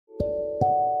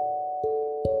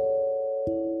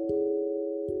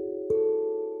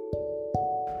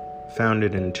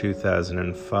Founded in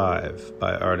 2005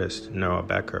 by artist Noah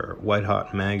Becker, White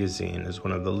Hot Magazine is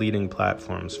one of the leading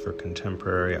platforms for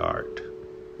contemporary art.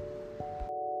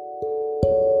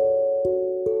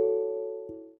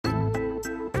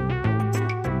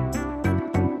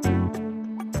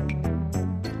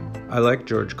 I like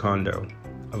George Condo.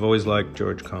 I've always liked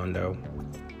George Condo.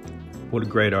 What a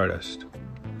great artist.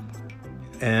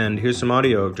 And here's some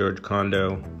audio of George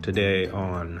Condo today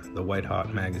on the White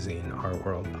Hot Magazine Art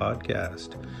World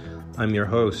podcast. I'm your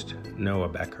host, Noah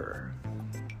Becker.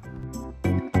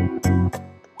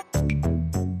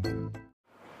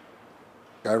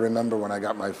 I remember when I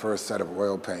got my first set of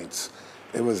oil paints,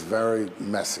 it was very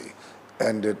messy,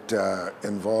 and it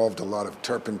involved a lot of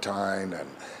turpentine and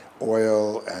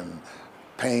oil and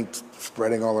paint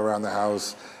spreading all around the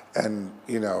house. And,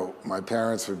 you know, my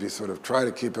parents would be sort of, try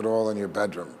to keep it all in your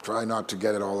bedroom. Try not to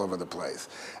get it all over the place.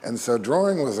 And so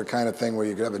drawing was the kind of thing where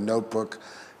you could have a notebook,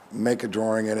 make a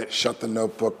drawing in it, shut the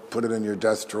notebook, put it in your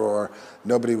desk drawer.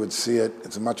 Nobody would see it.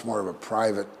 It's much more of a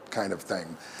private kind of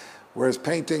thing. Whereas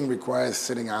painting requires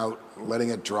sitting out, letting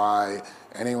it dry.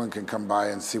 Anyone can come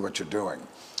by and see what you're doing.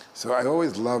 So I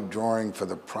always loved drawing for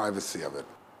the privacy of it.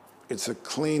 It's a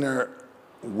cleaner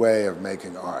way of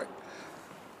making art.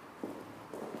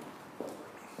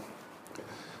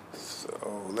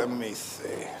 So let me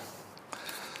see.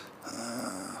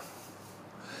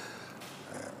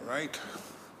 Right.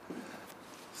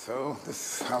 So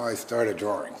this is how I started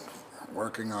drawing.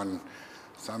 Working on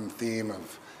some theme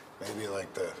of maybe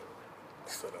like the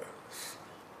sort of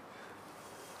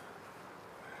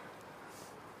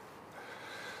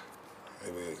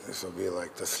maybe this will be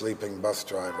like the sleeping bus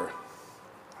driver.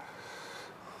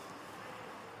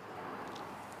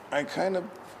 I kind of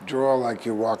draw like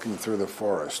you're walking through the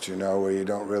forest, you know, where you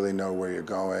don't really know where you're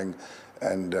going,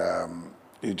 and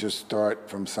you just start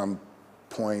from some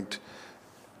point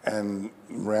and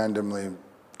randomly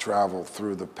travel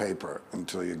through the paper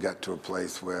until you get to a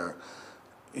place where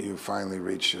you finally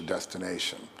reach your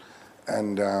destination.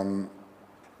 And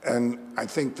I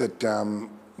think that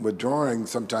with drawing,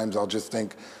 sometimes I'll just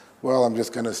think, well, I'm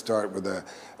just going to start with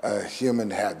a human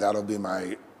head. That'll be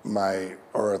my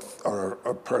or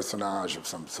a personage of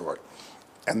some sort,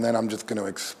 and then I'm just going to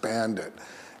expand it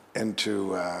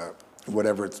into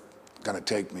whatever it's going to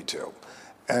take me to,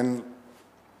 and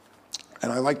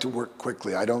I like to work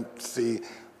quickly. I don't see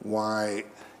why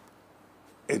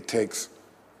it takes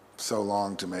so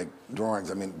long to make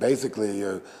drawings. I mean, basically,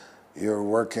 you're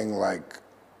working like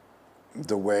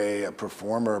the way a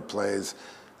performer plays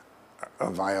a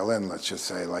violin. Let's just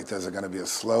say, like, there's going to be a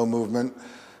slow movement,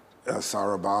 a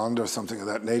saraband or something of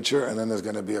that nature, and then there's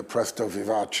going to be a presto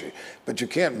vivace. But you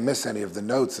can't miss any of the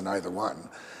notes in either one.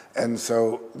 And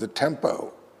so the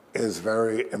tempo is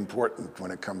very important when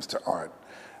it comes to art.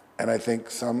 And I think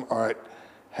some art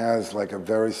has like a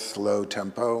very slow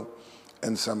tempo,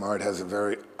 and some art has a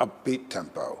very upbeat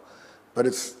tempo. But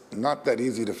it's not that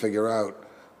easy to figure out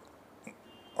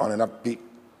on an upbeat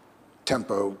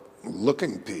tempo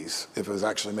looking piece if it was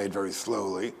actually made very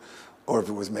slowly or if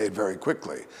it was made very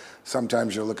quickly.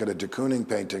 Sometimes you'll look at a de Kooning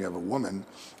painting of a woman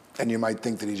and you might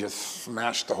think that he just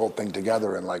smashed the whole thing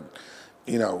together and, like,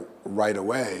 you know, right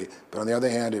away. But on the other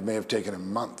hand, it may have taken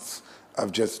him months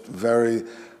of just very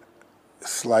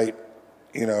slight,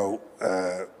 you know,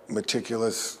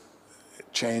 meticulous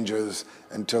changes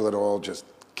until it all just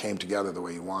came together the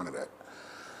way you wanted it.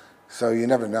 So you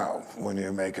never know when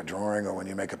you make a drawing or when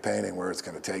you make a painting where it's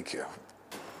going to take you.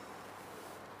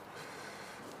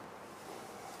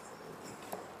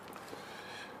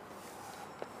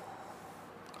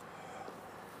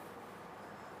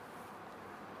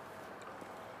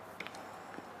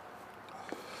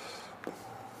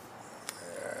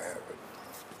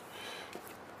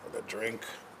 Drink.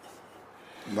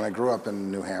 When I grew up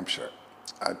in New Hampshire,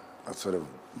 a sort of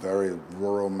very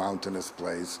rural, mountainous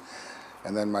place,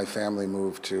 and then my family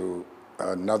moved to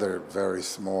another very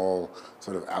small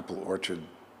sort of apple orchard,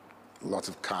 lots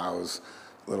of cows,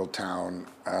 little town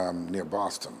near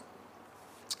Boston.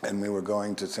 And we were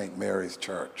going to St. Mary's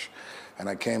Church. And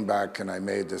I came back and I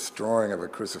made this drawing of a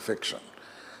crucifixion.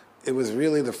 It was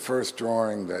really the first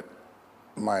drawing that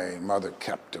my mother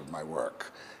kept of my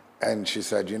work. And she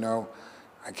said, you know,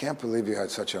 I can't believe you had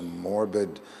such a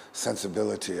morbid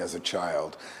sensibility as a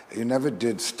child. You never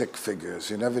did stick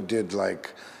figures. You never did,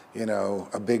 like, you know,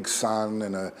 a big sun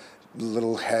and a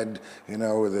little head, you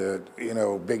know, with a, you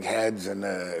know, big heads and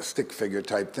stick figure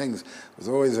type things. It was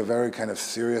always a very kind of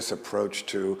serious approach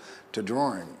to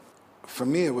drawing. For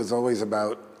me, it was always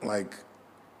about, like,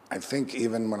 I think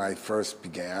even when I first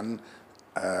began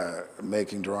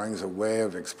making drawings, a way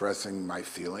of expressing my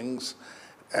feelings.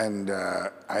 And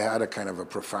I had a kind of a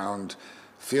profound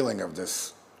feeling of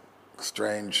this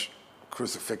strange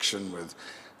crucifixion with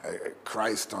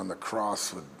Christ on the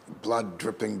cross with blood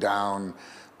dripping down.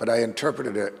 But I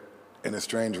interpreted it in a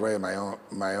strange way,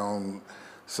 my own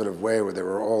sort of way, where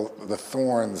the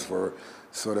thorns were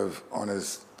sort of on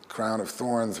his crown of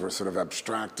thorns were sort of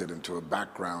abstracted into a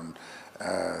background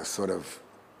sort of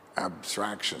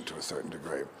abstraction to a certain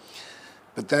degree.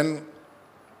 But then,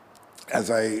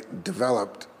 as I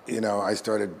developed, I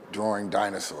started drawing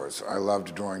dinosaurs. I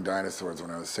loved drawing dinosaurs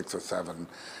when I was 6 or 7,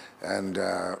 and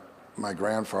my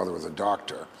grandfather was a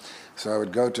doctor. So I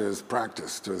would go to his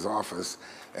practice, to his office,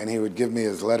 and he would give me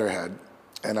his letterhead,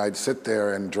 and I'd sit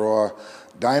there and draw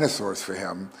dinosaurs for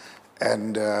him.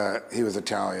 And he was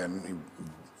Italian.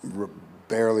 He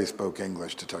barely spoke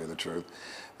English, to tell you the truth.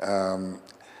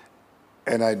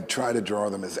 And I'd try to draw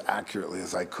them as accurately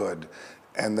as I could.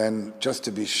 And then just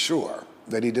to be sure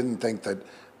that he didn't think that,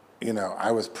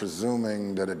 I was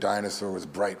presuming that a dinosaur was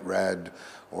bright red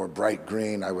or bright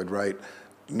green, I would write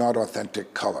not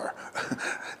authentic color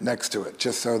next to it,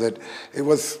 just so that it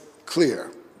was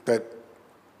clear that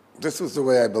this was the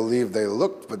way I believed they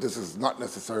looked, but this is not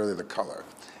necessarily the color.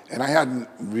 And I hadn't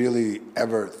really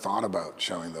ever thought about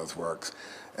showing those works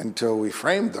until we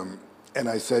framed them. And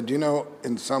I said,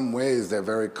 in some ways, they're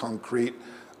very concrete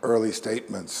early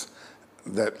statements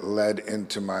that led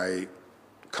into my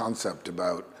concept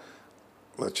about,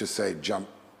 let's just say, jump,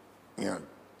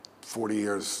 40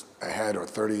 years ahead or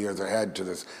 30 years ahead to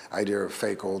this idea of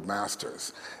fake old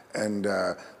masters. And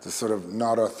the sort of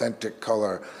not authentic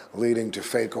color leading to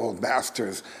fake old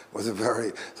masters was a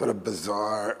very sort of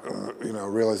bizarre,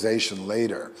 realization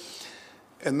later.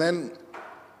 And then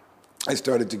I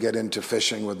started to get into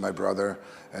fishing with my brother,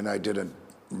 and I did a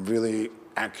really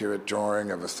accurate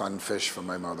drawing of a sunfish for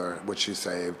my mother, which she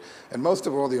saved. And most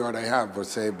of all the art I have was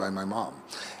saved by my mom.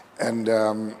 And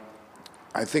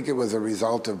I think it was a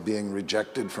result of being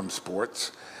rejected from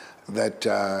sports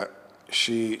that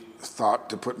she thought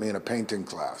to put me in a painting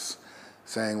class,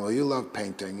 saying, well, you love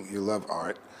painting, you love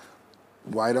art,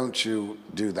 why don't you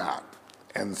do that?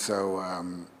 And so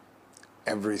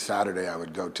every Saturday I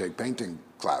would go take painting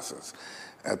classes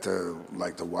at the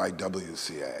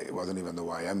YWCA. It wasn't even the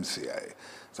YMCA.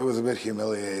 So it was a bit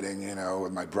humiliating,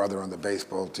 with my brother on the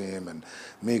baseball team and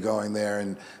me going there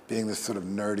and being this sort of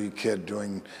nerdy kid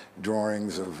doing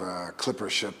drawings of clipper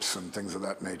ships and things of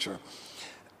that nature.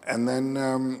 And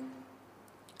then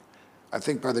I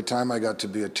think by the time I got to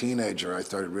be a teenager, I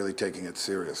started really taking it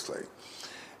seriously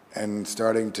and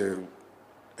starting to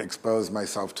expose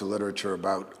myself to literature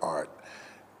about art.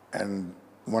 And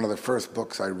one of the first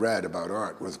books I read about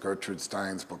art was Gertrude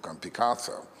Stein's book on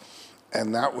Picasso.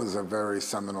 And that was a very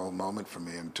seminal moment for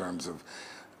me in terms of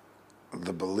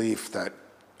the belief that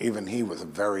even he was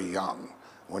very young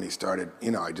when he started.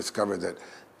 I discovered that,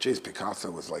 geez,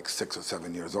 Picasso was like 6 or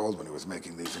 7 years old when he was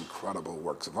making these incredible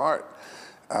works of art.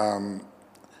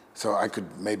 So I could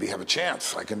maybe have a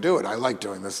chance. I can do it. I like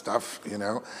doing this stuff,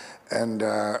 And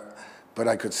but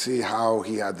I could see how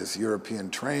he had this European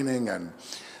training and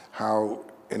how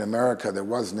in America there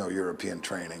was no European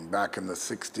training. Back in the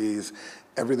 60s,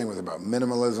 everything was about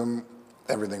minimalism.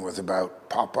 Everything was about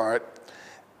pop art.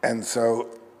 And so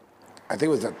I think it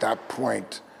was at that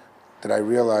point that I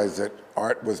realized that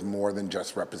art was more than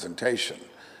just representation.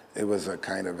 It was a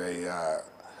kind of a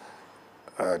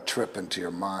trip into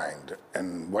your mind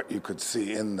and what you could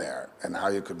see in there and how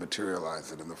you could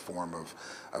materialize it in the form of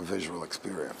a visual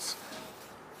experience.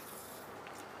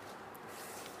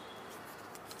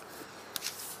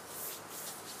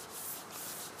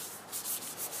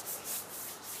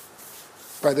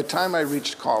 By the time I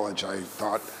reached college, I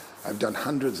thought, I've done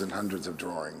hundreds and hundreds of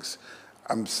drawings.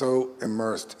 I'm so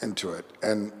immersed into it.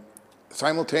 And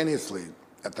simultaneously,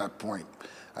 at that point,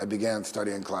 I began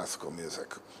studying classical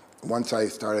music. Once I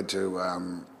started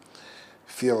to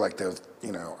feel like there's,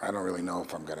 I don't really know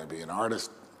if I'm going to be an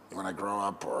artist when I grow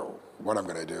up or what I'm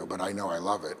going to do, but I know I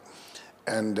love it.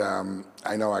 And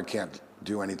I know I can't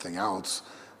do anything else,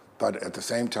 but at the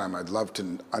same time, I'd love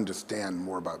to understand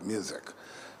more about music.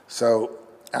 So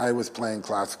I was playing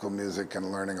classical music and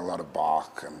learning a lot of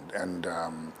Bach and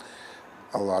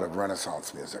a lot of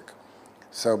Renaissance music.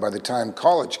 So by the time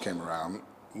college came around,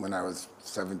 when I was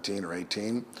 17 or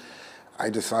 18, I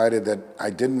decided that I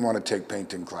didn't want to take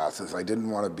painting classes. I didn't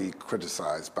want to be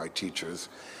criticized by teachers.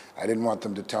 I didn't want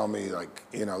them to tell me, like,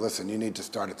 listen, you need to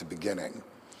start at the beginning.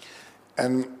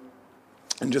 And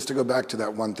just to go back to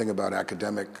that one thing about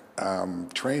academic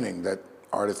training that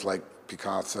artists like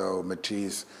Picasso,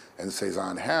 Matisse, and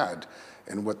Cezanne had,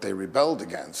 and what they rebelled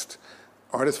against.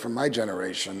 Artists from my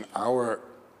generation, our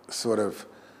sort of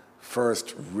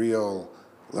first real,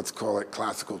 let's call it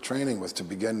classical training, was to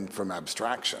begin from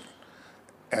abstraction.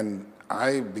 And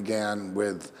I began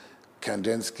with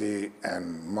Kandinsky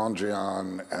and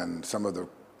Mondrian and some of the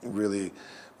really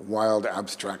wild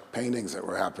abstract paintings that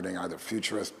were happening, either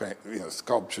futurist,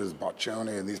 sculptures,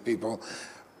 Boccioni and these people,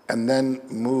 and then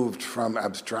moved from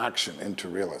abstraction into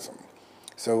realism.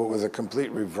 So it was a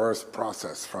complete reverse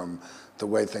process from the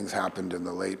way things happened in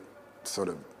the late sort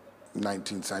of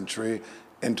 19th century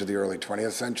into the early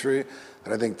 20th century.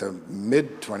 And I think the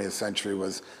mid 20th century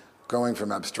was going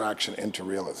from abstraction into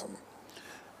realism.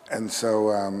 And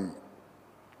so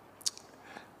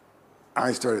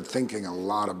I started thinking a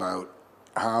lot about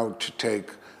how to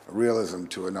take realism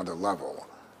to another level,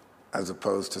 as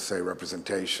opposed to, say,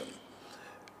 representation.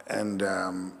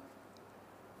 And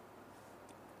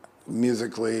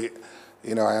musically,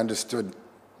 I understood,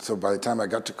 so by the time I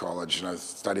got to college and I was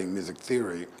studying music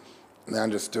theory, and I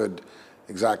understood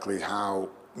exactly how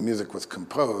music was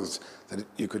composed, that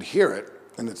you could hear it,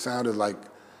 and it sounded like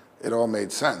it all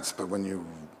made sense. But when you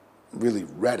really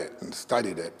read it and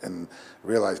studied it and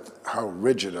realized how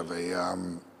rigid of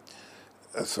a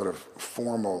sort of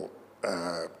formal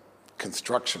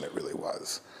construction it really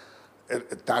was,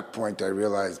 at that point I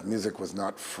realized music was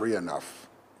not free enough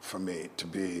for me to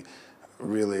be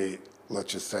really,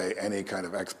 let's just say, any kind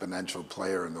of exponential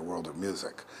player in the world of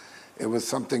music. It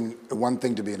was one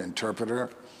thing to be an interpreter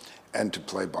and to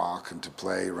play Bach and to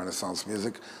play Renaissance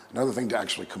music. Another thing to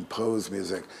actually compose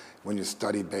music. When you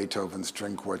study Beethoven's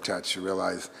string quartets, you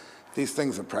realize these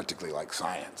things are practically like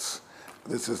science.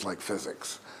 This is like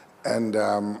physics. And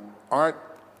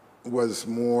art was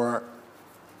more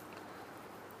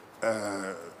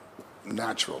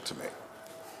natural to me.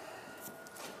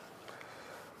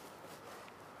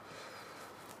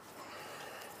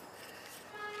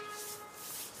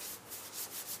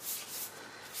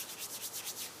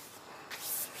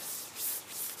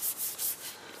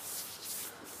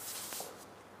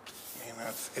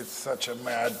 It's such a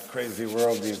mad, crazy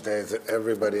world these days that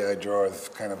everybody I draw is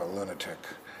kind of a lunatic.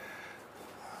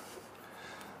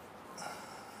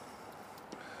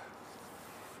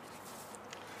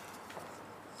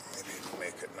 Maybe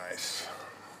make it nice.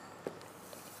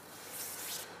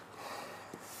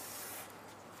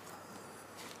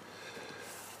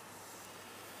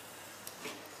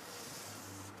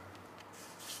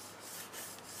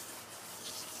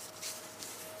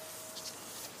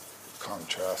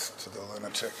 Contrast to the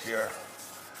lunatic here.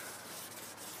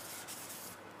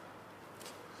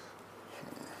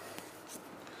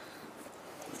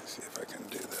 Let me see if I can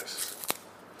do this.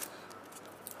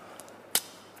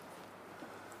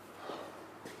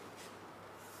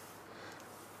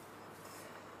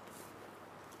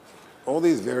 All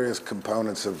these various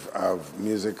components of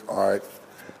music, art,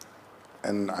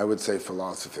 and I would say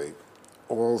philosophy,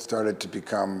 all started to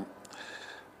become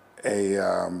a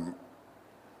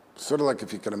sort of like,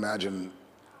 if you could imagine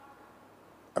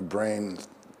a brain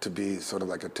to be sort of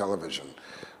like a television,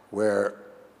 where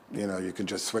you can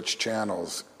just switch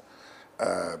channels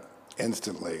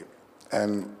instantly,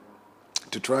 and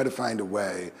to try to find a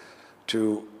way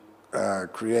to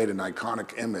create an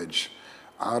iconic image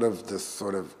out of this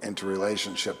sort of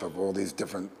interrelationship of all these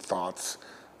different thoughts,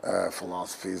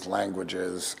 philosophies,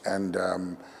 languages, and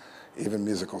even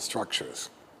musical structures.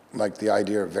 Like the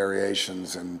idea of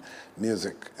variations in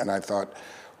music. And I thought,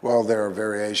 well, there are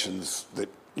variations that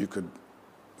you could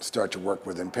start to work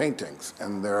with in paintings.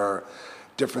 And there are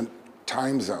different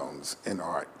time zones in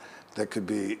art that could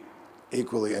be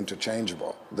equally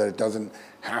interchangeable, that it doesn't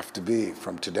have to be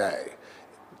from today.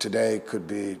 Today could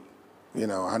be,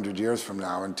 100 years from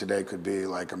now, and today could be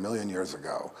like 1,000,000 years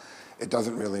ago. It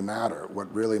doesn't really matter. What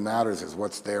really matters is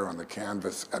what's there on the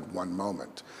canvas at one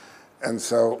moment. And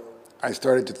so I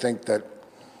started to think that,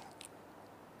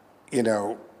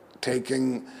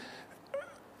 taking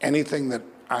anything that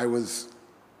I was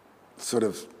sort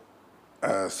of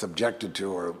subjected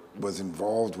to or was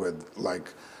involved with,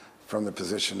 like from the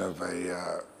position of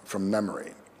from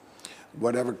memory,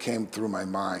 whatever came through my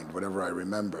mind, whatever I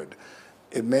remembered,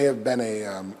 it may have been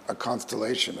a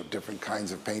constellation of different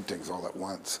kinds of paintings all at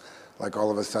once. Like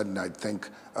all of a sudden I'd think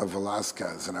of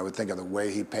Velázquez and I would think of the way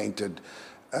he painted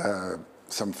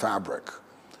some fabric.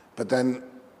 But then,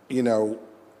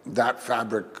 that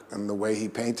fabric and the way he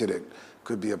painted it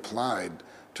could be applied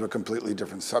to a completely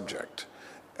different subject.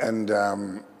 And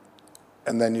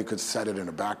then you could set it in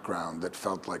a background that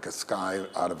felt like a sky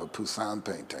out of a Poussin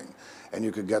painting. And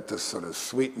you could get this sort of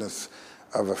sweetness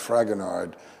of a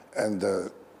Fragonard and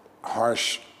the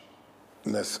harshness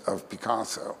of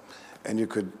Picasso. And you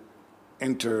could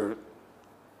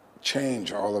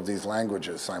interchange all of these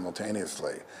languages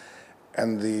simultaneously.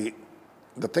 And the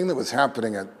thing that was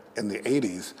happening in the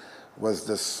 80s was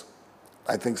this,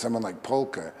 I think someone like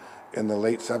Polka in the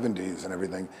late 70s and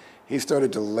everything, he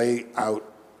started to lay out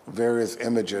various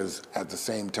images at the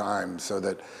same time so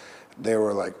that they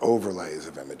were like overlays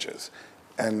of images.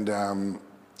 And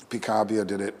Picabia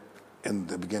did it in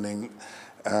the beginning.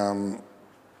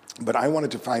 But I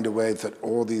wanted to find a way that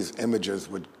all these images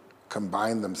would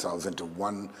combine themselves into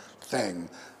one thing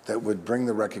that would bring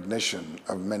the recognition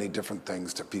of many different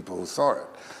things to people who saw it.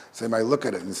 So they might look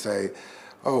at it and say,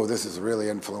 oh, this is really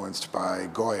influenced by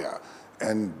Goya,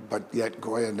 but yet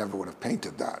Goya never would have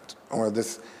painted that. Or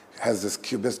this has this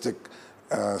cubistic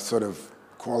sort of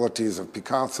qualities of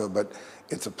Picasso, but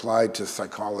it's applied to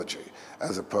psychology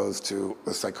as opposed to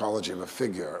the psychology of a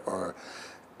figure.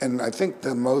 And I think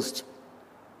the most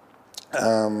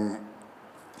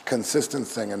consistent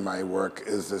thing in my work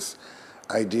is this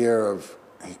idea of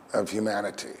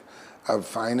humanity, of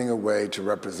finding a way to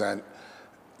represent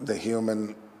the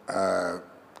human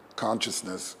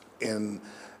consciousness in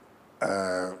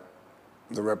the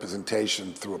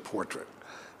representation through a portrait.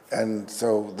 And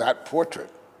so that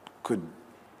portrait could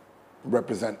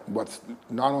represent what's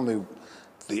not only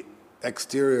the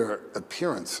exterior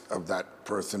appearance of that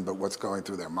person, but what's going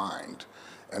through their mind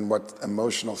and what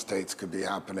emotional states could be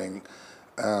happening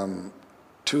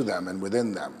to them and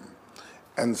within them.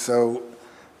 And so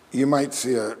you might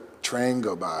see a train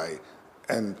go by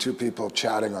and two people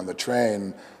chatting on the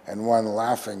train and one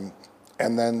laughing,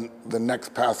 and then the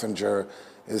next passenger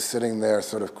is sitting there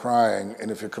sort of crying. And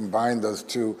if you combine those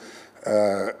two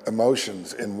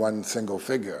emotions in one single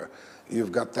figure,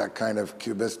 you've got that kind of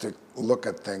cubistic look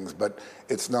at things, but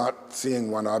it's not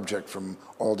seeing one object from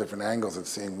all different angles, it's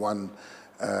seeing one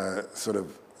sort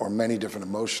of, or many different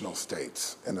emotional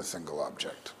states in a single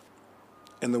object.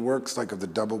 In the works like of the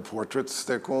double portraits,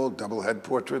 they're called, double head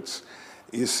portraits,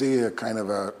 you see a kind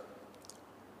of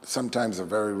sometimes a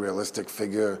very realistic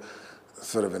figure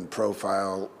sort of in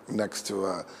profile next to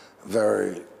a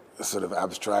very sort of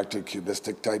abstracted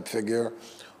cubistic type figure,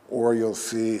 or you'll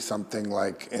see something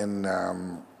like in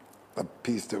a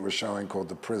piece that we're showing called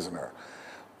The Prisoner,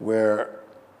 where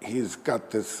he's got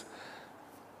this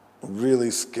really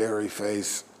scary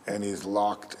face and he's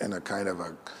locked in a kind of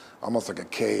almost like a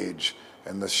cage,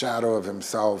 and the shadow of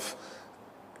himself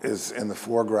is in the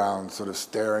foreground sort of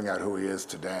staring at who he is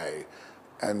today.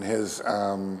 And his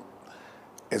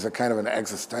is a kind of an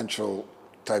existential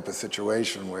type of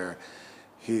situation where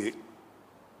he's,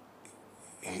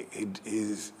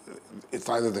 it's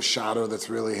either the shadow that's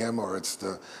really him or it's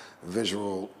the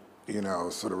visual,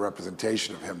 sort of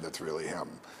representation of him that's really him.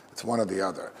 It's one or the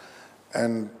other.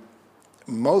 And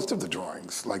most of the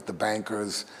drawings, like the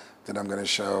bankers that I'm going to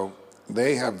show,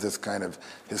 they have this kind of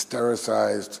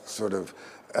hystericized sort of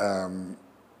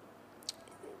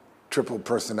triple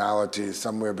personality,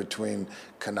 somewhere between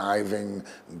conniving,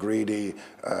 greedy,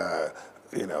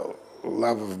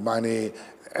 love of money,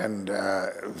 and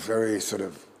very sort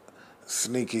of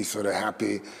sneaky, sort of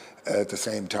happy at the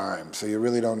same time. So you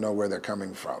really don't know where they're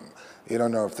coming from. You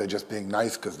don't know if they're just being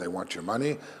nice because they want your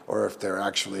money, or if they're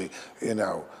actually,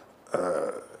 a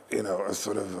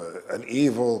sort of an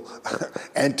evil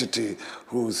entity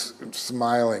who's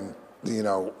smiling,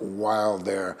 while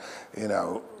they're,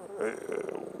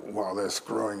 while they're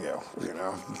screwing you,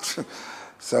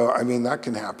 So, I mean, that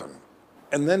can happen.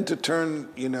 And then to turn,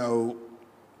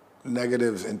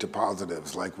 negatives into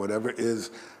positives, like whatever is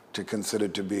to consider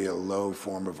to be a low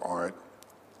form of art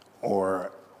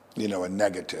or, a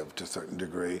negative to a certain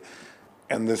degree.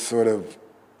 And this sort of,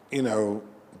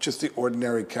 just the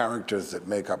ordinary characters that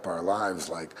make up our lives,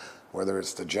 like whether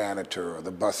it's the janitor or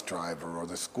the bus driver or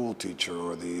the school teacher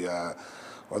or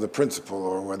the principal,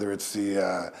 or whether it's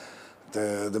the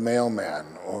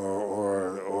mailman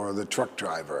or the truck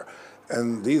driver.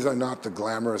 And these are not the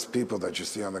glamorous people that you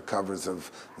see on the covers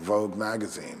of Vogue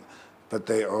magazine, but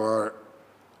they are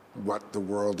what the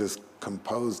world is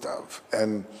composed of.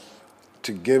 And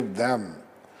to give them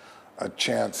a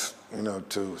chance,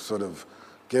 to sort of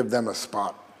give them a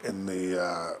spot in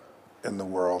the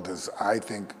world is, I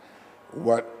think,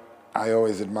 what I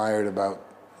always admired about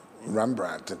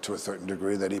Rembrandt to a certain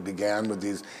degree, that he began with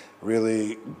these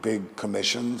really big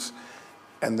commissions,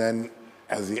 and then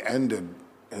as he ended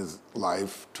his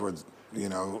life towards, he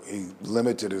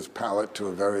limited his palette to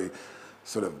a very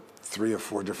sort of 3 or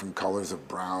 4 different colors of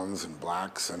browns and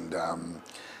blacks, and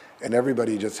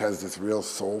everybody just has this real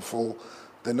soulful.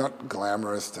 They're not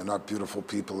glamorous, they're not beautiful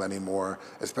people anymore,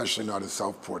 especially not as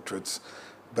self-portraits,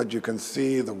 but you can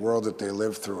see the world that they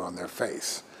live through on their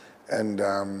face. And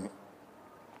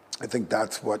I think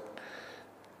that's what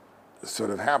sort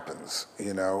of happens,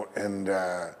 and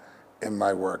in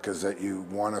my work is that you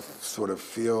want to sort of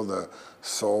feel the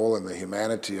soul and the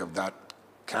humanity of that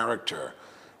character,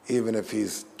 even if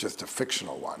he's just a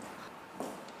fictional one.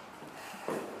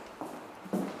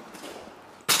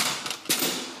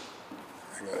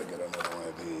 I gotta get another one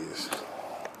of these.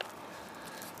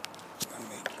 Let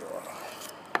me draw.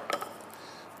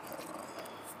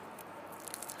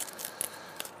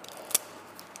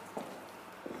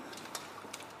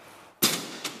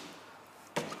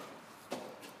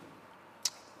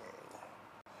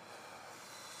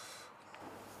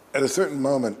 At a certain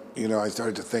moment, I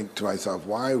started to think to myself,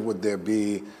 why would there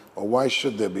be, or why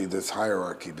should there be this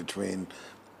hierarchy between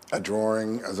a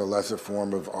drawing as a lesser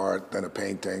form of art than a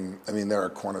painting? I mean, there are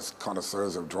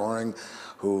connoisseurs of drawing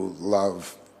who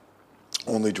love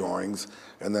only drawings,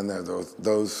 and then there are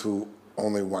those who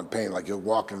only want paint. Like you'll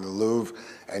walk into the Louvre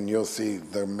and you'll see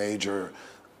the major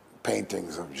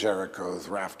paintings of Géricault's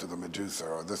Raft of the Medusa,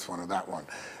 or this one or that one,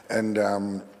 and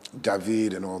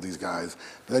David and all these guys.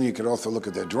 But then you could also look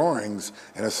at their drawings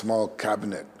in a small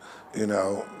cabinet,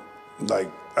 and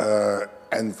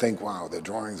think, wow, their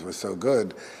drawings were so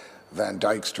good. Van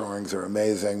Dyck's drawings are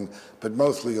amazing, but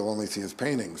mostly you'll only see his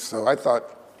paintings. So I thought,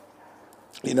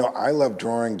 I love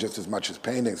drawing just as much as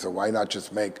painting, so why not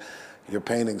just make your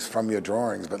paintings from your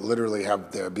drawings, but literally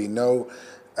have there be no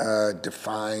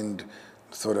defined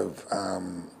sort of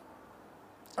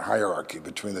hierarchy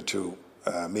between the two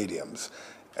mediums.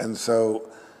 And so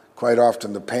quite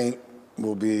often the paint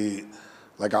will be,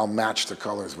 like I'll match the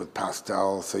colors with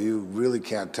pastel, so you really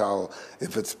can't tell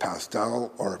if it's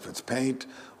pastel or if it's paint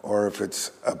or if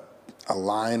it's a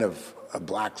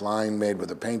black line made with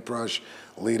a paintbrush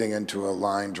leading into a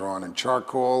line drawn in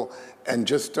charcoal, and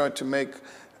just start to make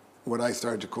what I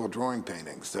started to call drawing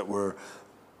paintings that were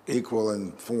equal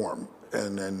in form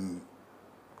and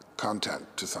content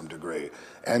to some degree,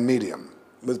 and medium.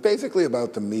 It was basically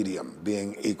about the medium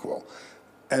being equal,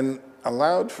 and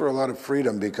allowed for a lot of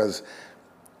freedom, because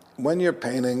when you're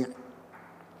painting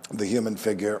the human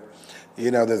figure,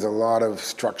 there's a lot of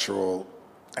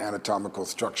anatomical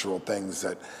structural things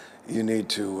that you need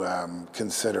to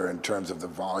consider in terms of the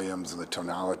volumes and the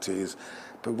tonalities.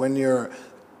 But when you're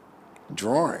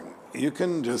drawing, you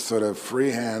can just sort of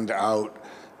freehand out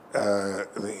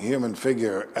the human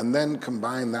figure and then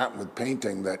combine that with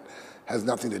painting that has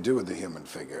nothing to do with the human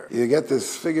figure. You get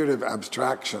this figurative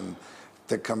abstraction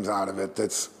that comes out of it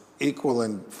that's equal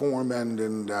in form and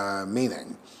in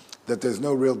meaning, that there's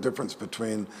no real difference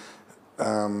between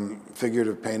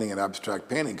figurative painting and abstract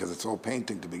painting, because it's all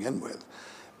painting to begin with.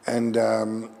 And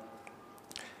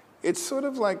it's sort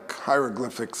of like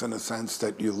hieroglyphics in a sense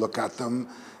that you look at them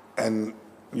and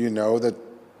you know that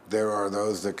there are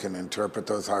those that can interpret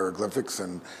those hieroglyphics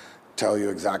and tell you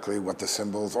exactly what the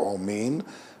symbols all mean.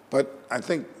 But I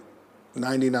think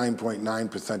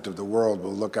 99.9% of the world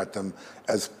will look at them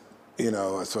as,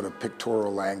 a sort of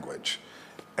pictorial language.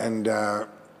 And I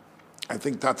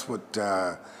think that's what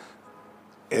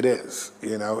it is.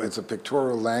 It's a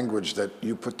pictorial language that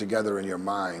you put together in your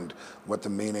mind what the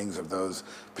meanings of those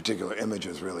particular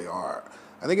images really are.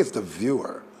 I think it's the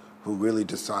viewer who really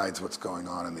decides what's going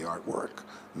on in the artwork,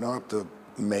 not the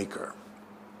maker.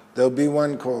 There'll be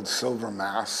one called Silver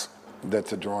Mass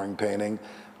that's a drawing painting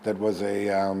that was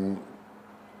a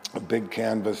big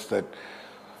canvas that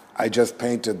I just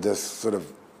painted this sort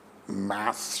of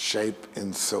mass shape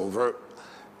in silver,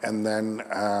 and then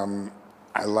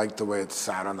I liked the way it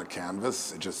sat on the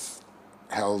canvas. It just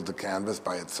held the canvas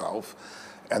by itself.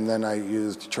 And then I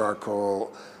used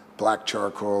charcoal, black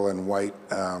charcoal and white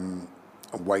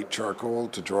charcoal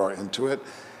to draw into it.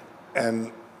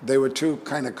 And they were two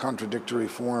kind of contradictory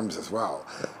forms as well.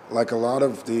 Like a lot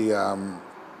of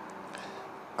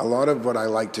what I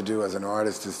like to do as an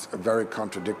artist is a very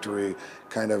contradictory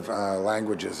kind of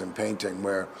languages in painting,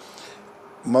 where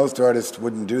most artists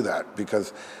wouldn't do that,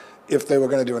 because if they were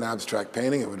going to do an abstract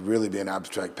painting, it would really be an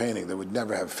abstract painting. They would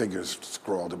never have figures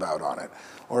scrawled about on it.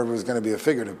 Or if it was going to be a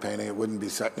figurative painting, it wouldn't be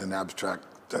set in an abstract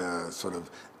sort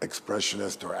of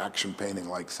expressionist or action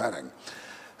painting-like setting.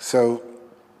 So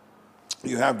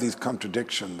you have these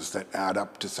contradictions that add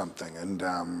up to something, and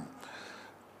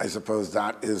I suppose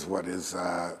that is what is,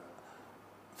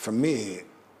 for me,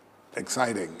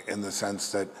 exciting, in the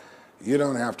sense that you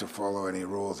don't have to follow any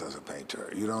rules as a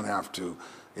painter. You don't have to,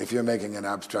 if you're making an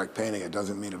abstract painting, it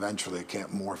doesn't mean eventually it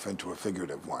can't morph into a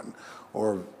figurative one,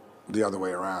 or the other way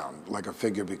around. Like a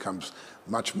figure becomes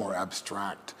much more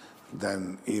abstract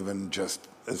than even just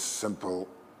as simple,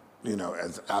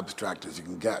 as abstract as you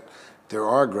can get. There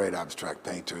are great abstract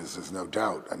painters, there's no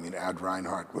doubt. I mean, Ad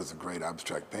Reinhardt was a great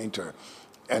abstract painter.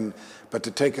 But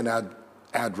to take an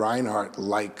Ad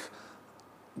Reinhardt-like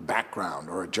background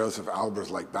or a Joseph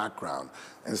Albers-like background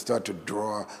and start to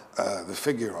draw the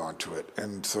figure onto it,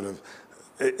 and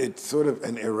it's sort of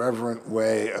an irreverent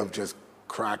way of just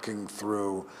cracking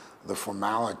through the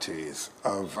formalities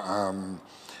of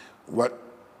what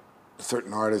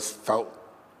certain artists felt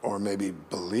or maybe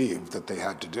believed that they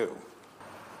had to do.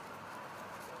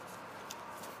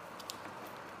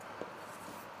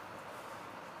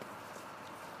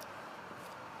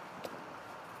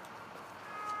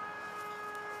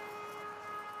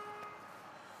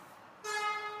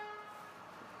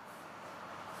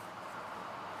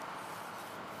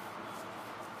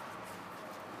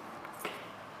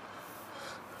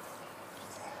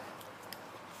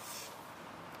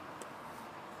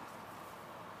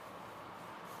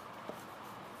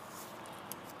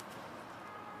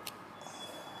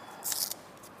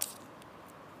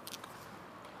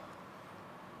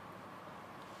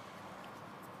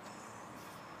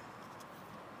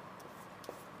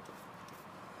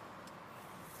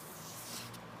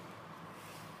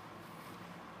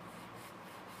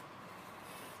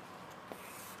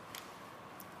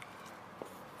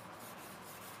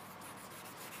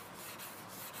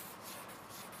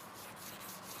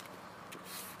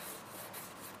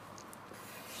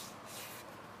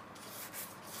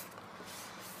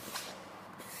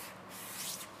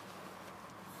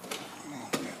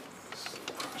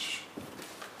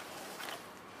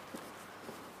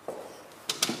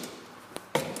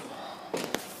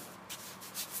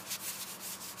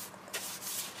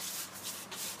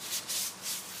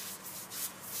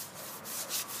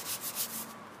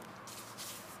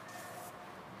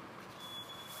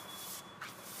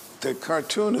 The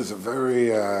cartoon is a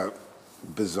very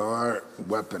bizarre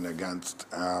weapon against,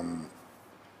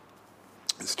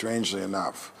 strangely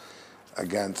enough,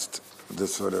 against the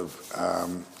sort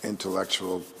of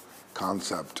intellectual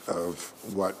concept of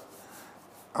what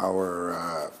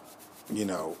our,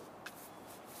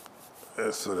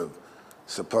 sort of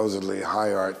supposedly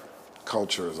high art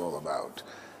culture is all about.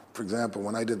 For example,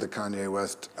 when I did the Kanye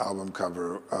West album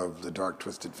cover of The Dark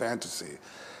Twisted Fantasy,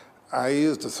 I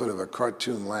used a sort of a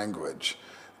cartoon language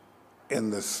in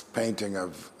this painting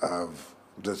of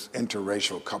this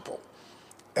interracial couple.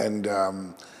 And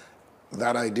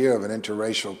that idea of an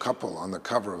interracial couple on the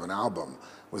cover of an album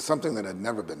was something that had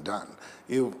never been done.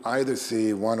 You either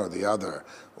see one or the other,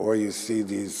 or you see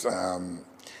these,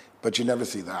 but you never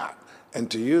see that.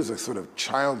 And to use a sort of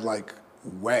childlike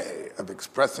way of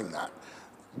expressing that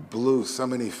blew so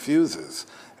many fuses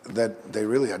that they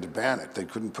really had to ban it. They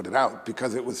couldn't put it out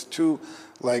because it was too,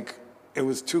 it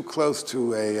was too close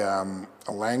to a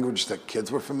language that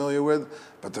kids were familiar with,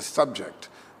 but the subject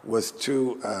was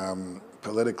too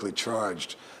politically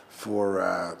charged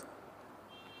for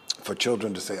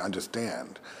children to say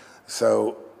understand.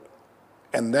 So,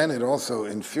 and then it also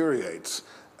infuriates.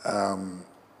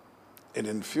 It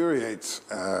infuriates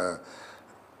the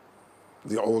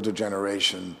older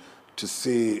generation to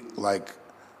see,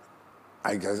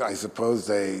 I suppose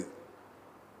they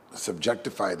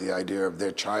subjectify the idea of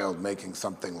their child making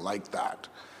something like that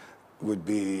would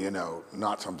be,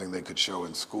 not something they could show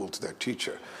in school to their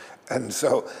teacher. And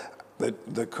so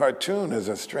the cartoon is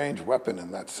a strange weapon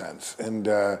in that sense. And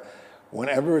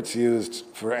whenever it's used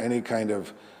for any kind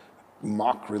of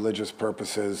mock religious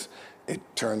purposes, it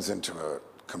turns into a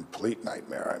complete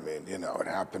nightmare. I mean, it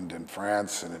happened in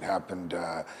France, and it happened,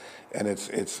 and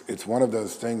it's one of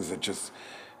those things that just,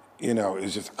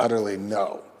 is just utterly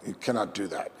no. You cannot do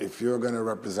that. If you're going to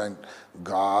represent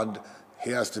God,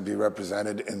 he has to be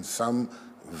represented in some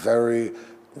very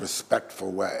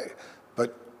respectful way.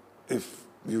 But if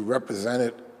you represent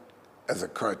it as a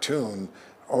cartoon,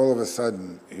 all of a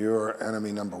sudden you're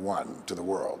enemy number one to the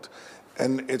world.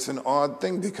 And it's an odd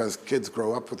thing because kids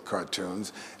grow up with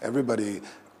cartoons. Everybody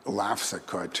laughs at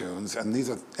cartoons, and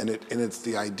it's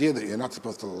the idea that you're not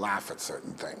supposed to laugh at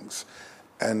certain things.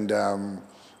 And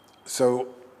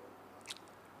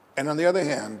and on the other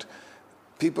hand,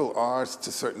 people are, to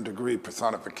a certain degree,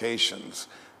 personifications,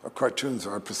 or cartoons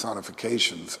are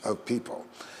personifications of people.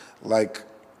 Like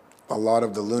a lot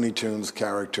of the Looney Tunes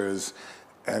characters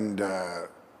and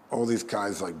all these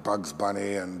guys like Bugs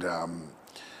Bunny and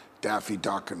Daffy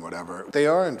Duck and whatever, they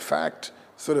are in fact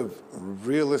sort of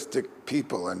realistic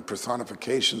people and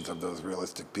personifications of those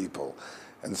realistic people.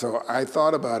 And so I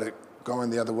thought about it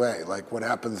going the other way, like what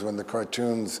happens when the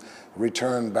cartoons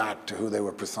return back to who they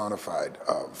were personified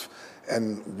of,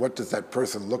 and what does that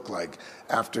person look like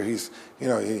after he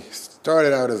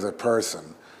started out as a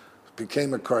person,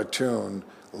 became a cartoon,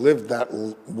 lived that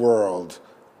world,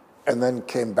 and then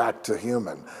came back to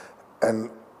human.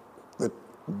 And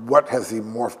what has he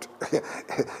morphed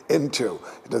into?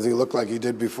 Does he look like he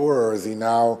did before, or is he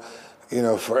now,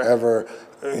 forever,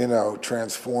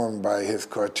 transformed by his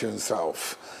cartoon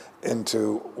self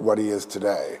into what he is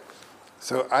today?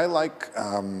 So I like,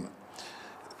 and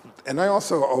I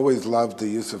also always loved the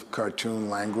use of cartoon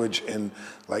language in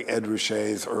like Ed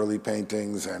Ruscha's early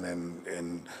paintings, and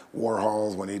in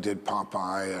Warhol's when he did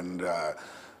Popeye and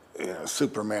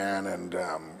Superman, and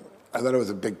I thought it was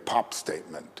a big pop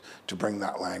statement to bring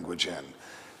that language in.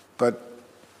 But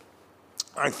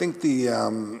I think the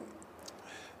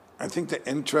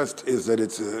interest is that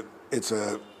it's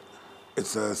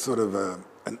a sort of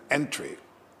an entry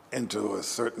into a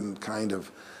certain kind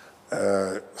of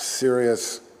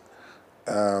serious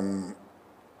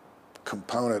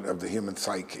component of the human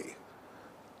psyche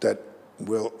that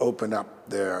will open up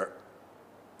their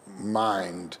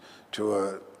mind to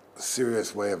a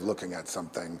serious way of looking at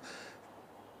something,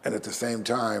 and at the same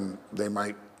time, they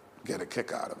might get a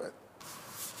kick out of it.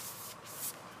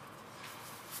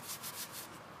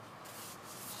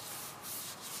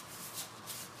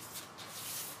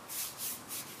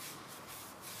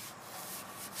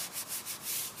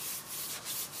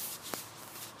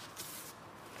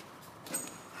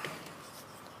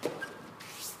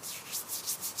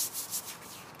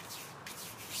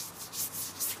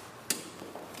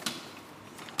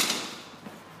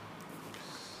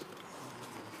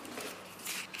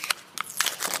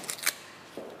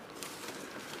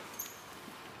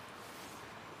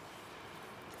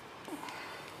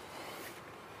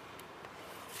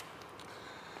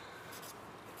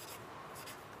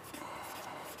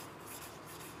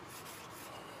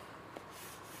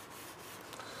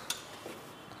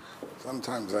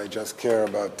 Sometimes I just care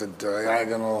about the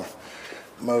diagonal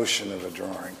motion of a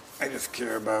drawing. I just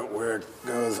care about where it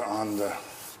goes on the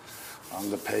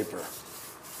paper.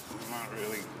 I'm not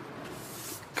really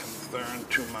concerned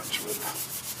too much with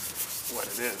what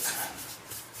it is.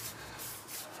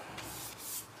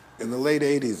 In the late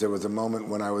 80s, there was a moment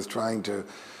when I was trying to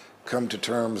come to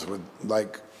terms with,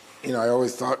 I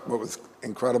always thought what was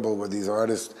incredible were these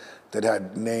artists that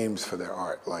had names for their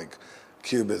art, like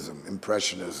Cubism,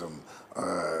 Impressionism,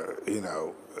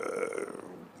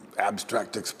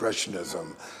 abstract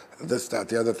expressionism, this, that,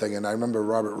 the other thing. And I remember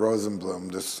Robert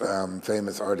Rosenblum, this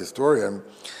famous art historian,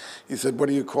 he said, "What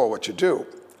do you call what you do?"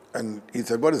 And he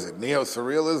said, "What is it,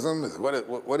 neo-surrealism?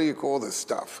 What do you call this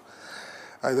stuff?"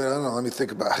 I said, "I don't know, let me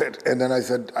think about it." And then I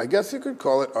said, "I guess you could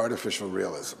call it artificial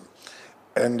realism."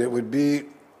 And it would be,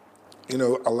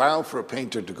 allow for a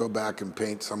painter to go back and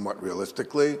paint somewhat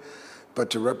realistically, but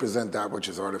to represent that which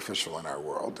is artificial in our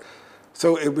world.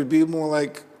 So it would be more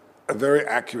like a very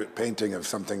accurate painting of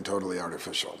something totally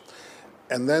artificial.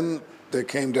 And then they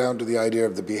came down to the idea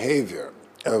of the behavior,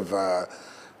 of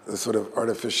the sort of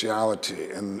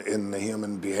artificiality in the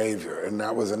human behavior. And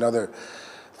that was another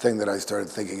thing that I started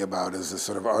thinking about, is the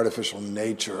sort of artificial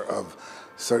nature of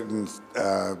certain,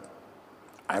 what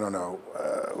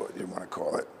you want to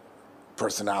call it,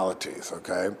 personalities,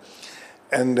 okay?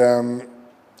 And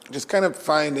just kind of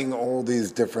finding all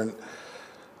these different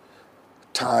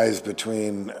ties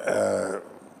between the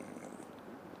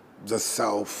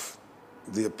self,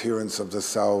 the appearance of the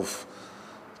self,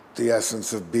 the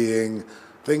essence of being,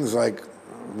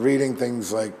 reading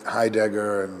things like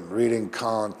Heidegger and reading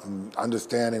Kant and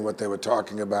understanding what they were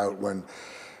talking about when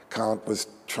Kant was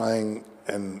trying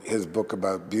in his book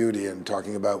about beauty and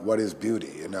talking about what is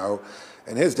beauty,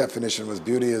 And his definition was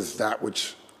beauty is that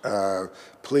which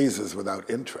pleases without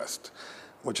interest,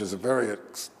 which is a very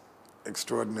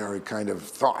extraordinary kind of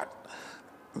thought,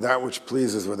 that which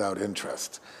pleases without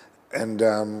interest. And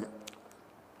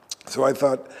so I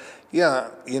thought,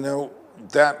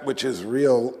 that which is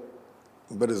real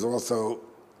but is also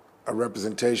a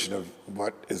representation of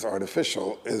what is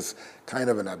artificial is kind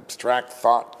of an abstract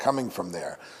thought coming from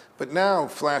there. But now,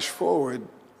 flash forward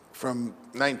from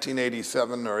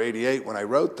 1987 or 88 when I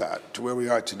wrote that to where we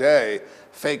are today,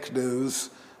 fake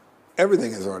news,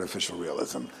 everything is artificial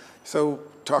realism. So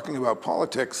talking about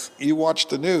politics, you watch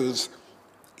the news,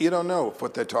 you don't know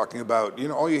what they're talking about.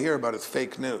 All you hear about is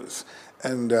fake news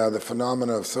and the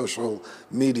phenomena of social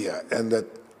media, and that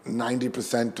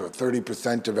 90% or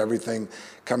 30% of everything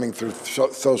coming through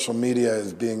social media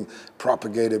is being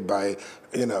propagated by,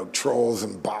 trolls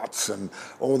and bots and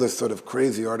all this sort of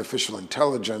crazy artificial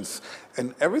intelligence.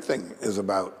 And everything is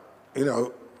about,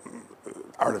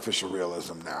 artificial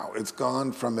realism now. It's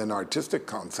gone from an artistic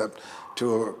concept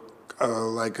to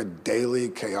like a daily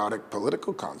chaotic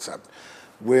political concept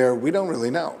where we don't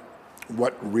really know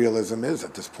what realism is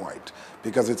at this point,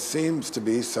 because it seems to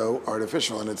be so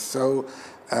artificial and it's so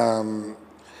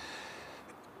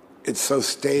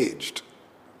staged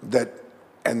that,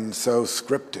 and so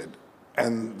scripted.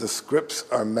 And the scripts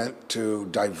are meant to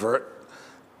divert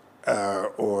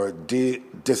or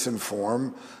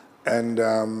disinform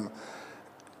and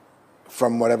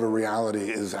from whatever reality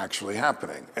is actually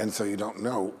happening. And so you don't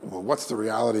know, well, what's the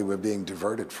reality we're being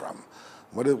diverted from?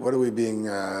 What are we being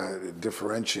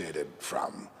differentiated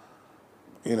from?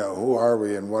 You know, who are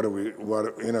we and what are we,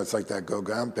 you know, it's like that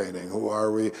Gauguin painting. Who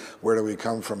are we, where do we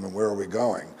come from, and where are we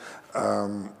going?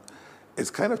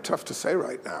 It's kind of tough to say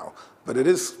right now, but it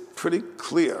is pretty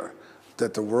clear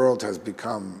that the world has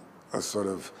become a sort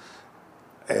of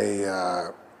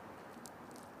an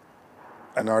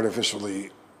artificially,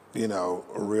 you know,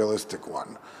 realistic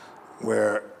one,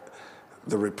 where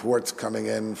the reports coming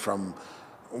in from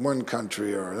one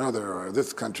country or another, or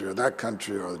this country or that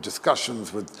country, or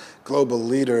discussions with global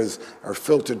leaders are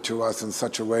filtered to us in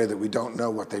such a way that we don't know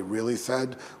what they really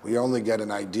said. We only get an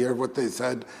idea of what they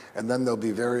said, and then there'll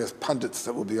be various pundits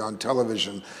that will be on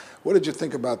television. What did you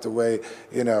think about the way,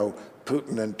 you know,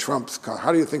 Putin and Trump's,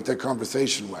 how do you think their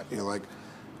conversation went? You're like,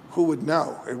 who would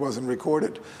know? It wasn't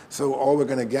recorded. So all we're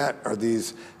gonna get are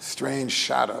these strange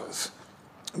shadows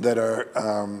that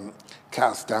are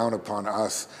cast down upon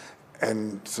us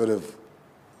and sort of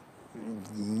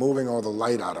moving all the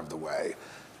light out of the way.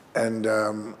 And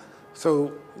so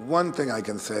one thing I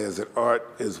can say is that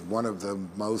art is one of the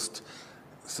most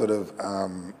sort of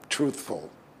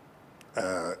truthful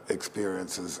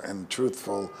experiences and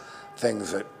truthful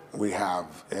things that we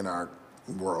have in our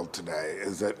world today,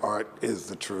 is that art is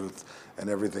the truth and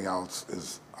everything else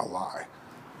is a lie.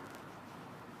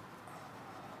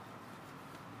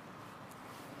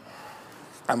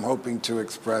 I'm hoping to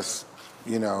express,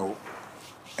 you know,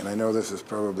 and I know this is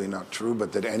probably not true,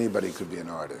 but that anybody could be an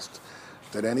artist.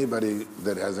 That anybody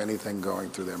that has anything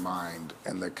going through their mind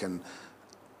and that can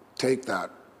take that,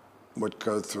 what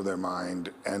goes through their mind,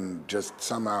 and just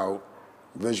somehow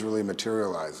visually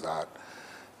materialize that,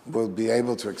 will be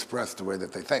able to express the way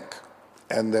that they think.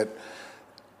 And that,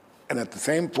 and at the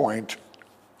same point,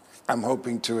 I'm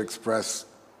hoping to express,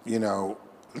 you know,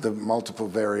 the multiple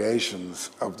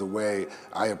variations of the way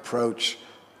I approach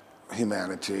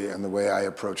humanity and the way I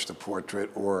approach the portrait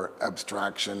or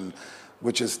abstraction,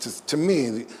 which is, to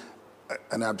me,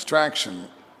 an abstraction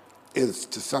is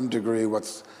to some degree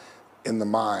what's in the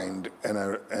mind, and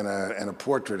a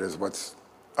portrait is what's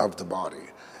of the body.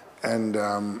 And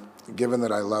given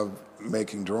that I love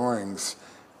making drawings,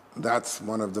 that's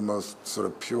one of the most sort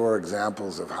of pure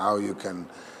examples of how you can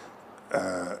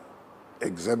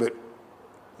exhibit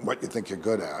what you think you're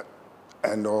good at,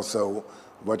 and also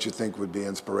what you think would be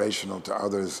inspirational to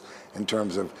others in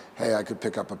terms of, hey, I could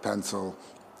pick up a pencil,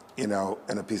 you know,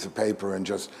 and a piece of paper and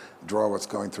just draw what's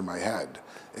going through my head.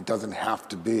 It doesn't have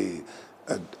to be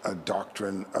a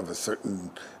doctrine of a certain,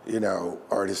 you know,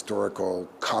 art historical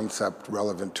concept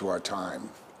relevant to our time.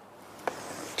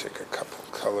 Take a couple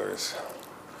colors.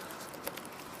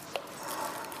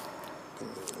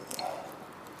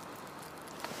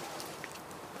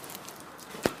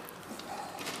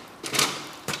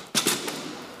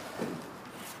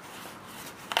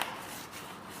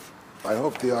 I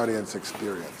hope the audience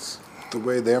experience the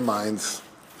way their minds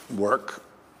work,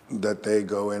 that they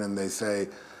go in and they say,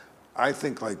 I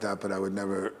think like that, but I would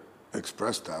never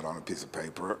express that on a piece of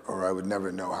paper, or I would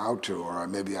never know how to, or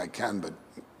maybe I can, but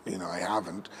you know, I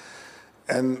haven't.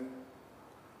 And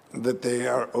that they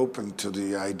are open to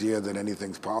the idea that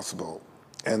anything's possible.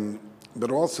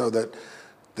 But also that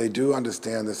they do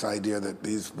understand this idea that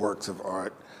these works of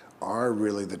art are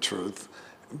really the truth,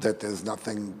 that there's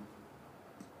nothing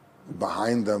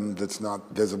behind them that's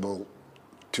not visible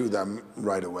to them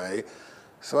right away.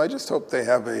 So I just hope they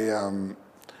have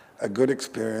a good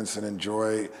experience and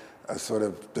enjoy a sort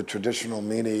of the traditional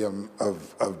medium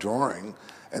of drawing,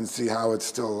 and see how it's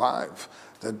still alive,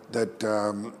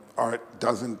 that art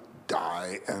doesn't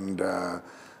die, and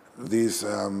these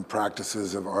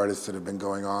practices of artists that have been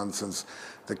going on since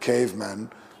the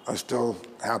cavemen are still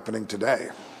happening today.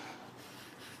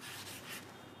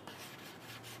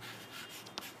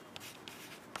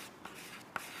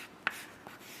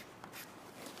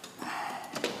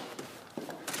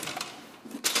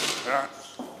 That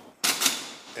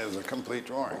is a complete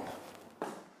drawing.